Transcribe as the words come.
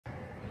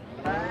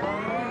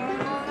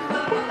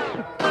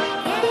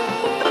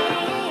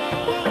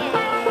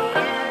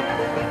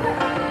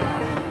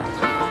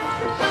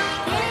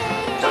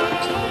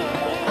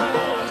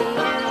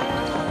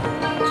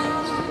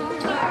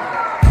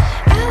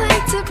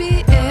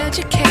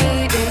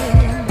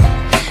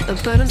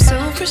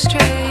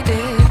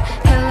frustrated.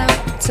 Hello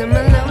to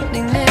my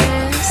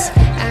loneliness.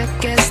 I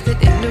guess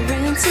that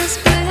ignorance is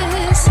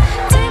bliss.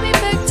 Take me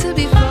back to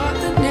before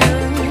the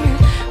noon.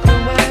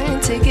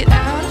 Rewind, take it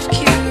out of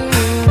cue.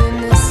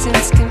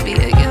 Innocence can be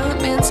a young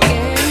man's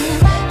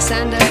game.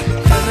 Signed up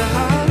for the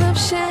hall of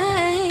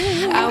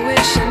shame. I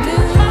wish I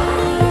knew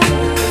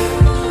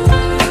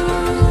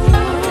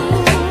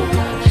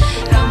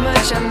how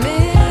much I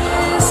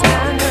miss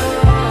not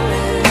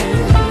knowing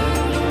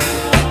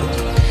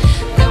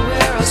that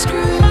we're all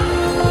screwed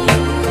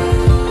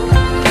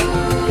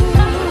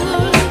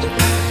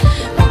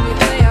when we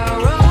play our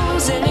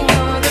roles and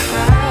ignore the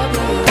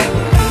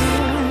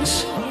problems.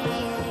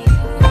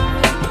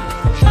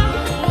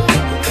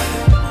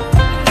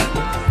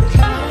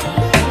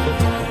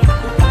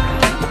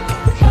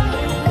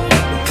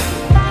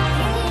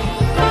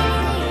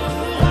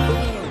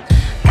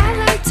 I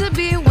like to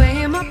be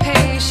away in my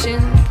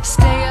patience.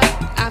 Stay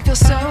up, I feel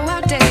so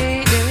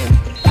outdated.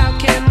 How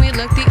can we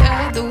look the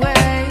other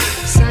way?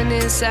 Sun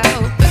is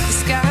out, but the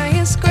sky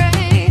is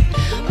gray.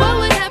 What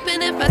would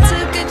happen if I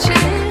took a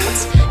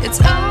chance?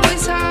 It's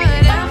always hard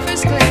at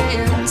first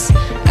glance. I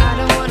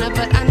don't wanna,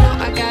 but I know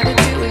I gotta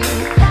do it.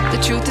 The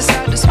truth is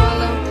hard to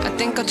swallow, I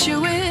think I'll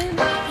chew it.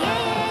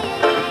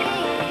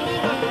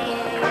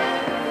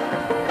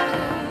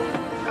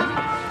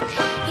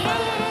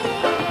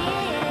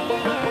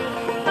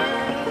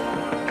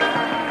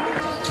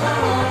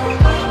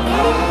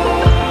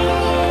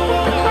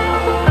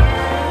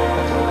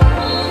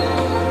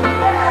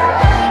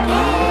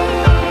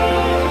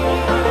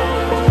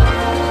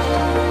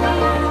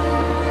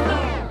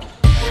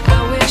 I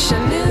wish I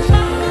knew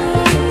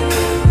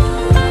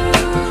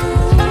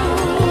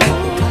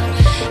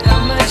how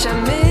much I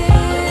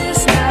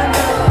miss not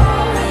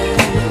knowing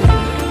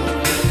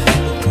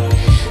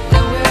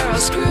that we're all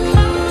screwed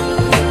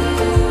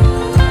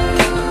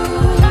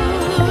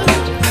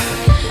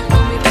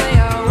when we play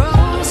our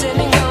roles and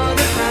ignore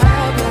the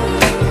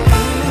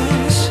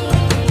problems.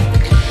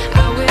 I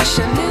wish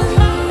I knew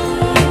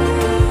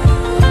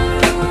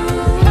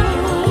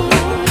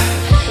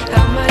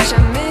how much I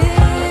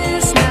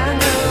miss not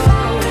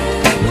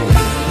knowing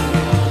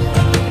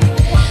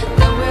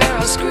that we're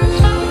all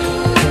screwed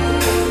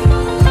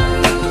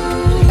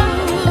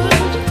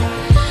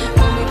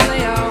when we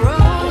play our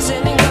roles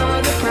and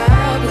ignore the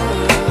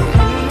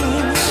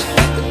problems.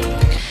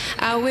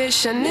 I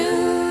wish I knew.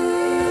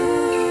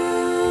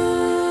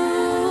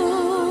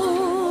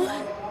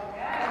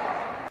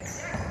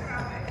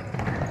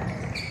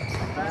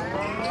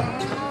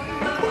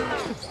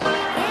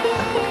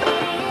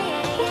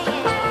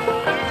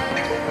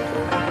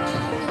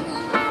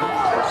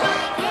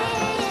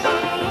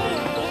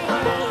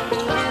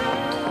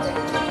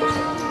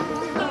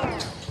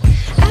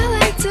 I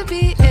like to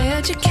be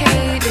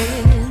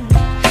educated,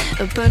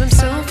 but I'm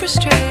so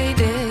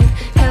frustrated.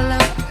 Hello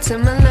to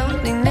my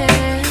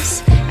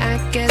loneliness. I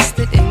guess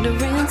that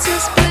ignorance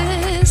is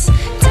bliss.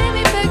 Take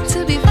me back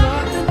to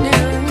before the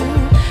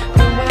noon.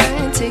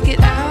 Rewind, take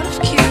it out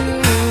of cue.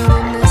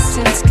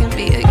 Innocence can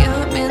be a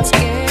young man's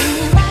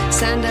game.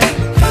 Signed up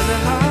for the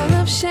hall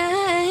of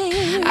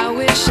shame. I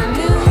wish I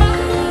knew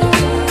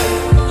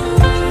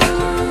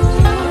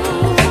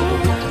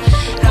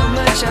how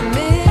much I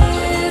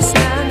miss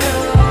not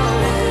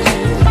knowing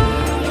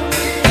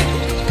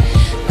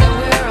that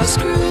we're all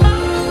screwed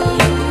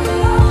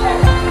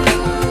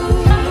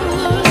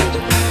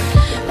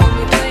when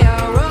we play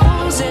our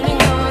roles and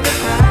ignore the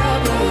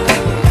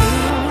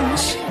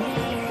problems.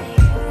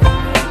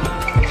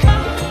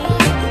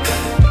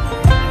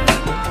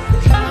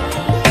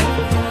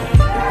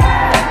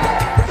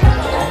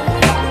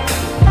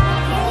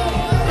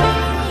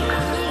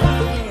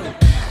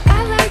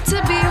 I like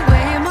to be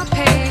away in my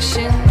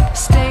patience.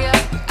 Stay up,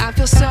 I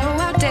feel so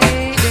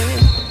outdated.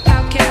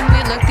 How can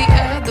we look the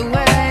other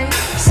way?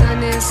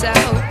 Sun is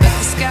out,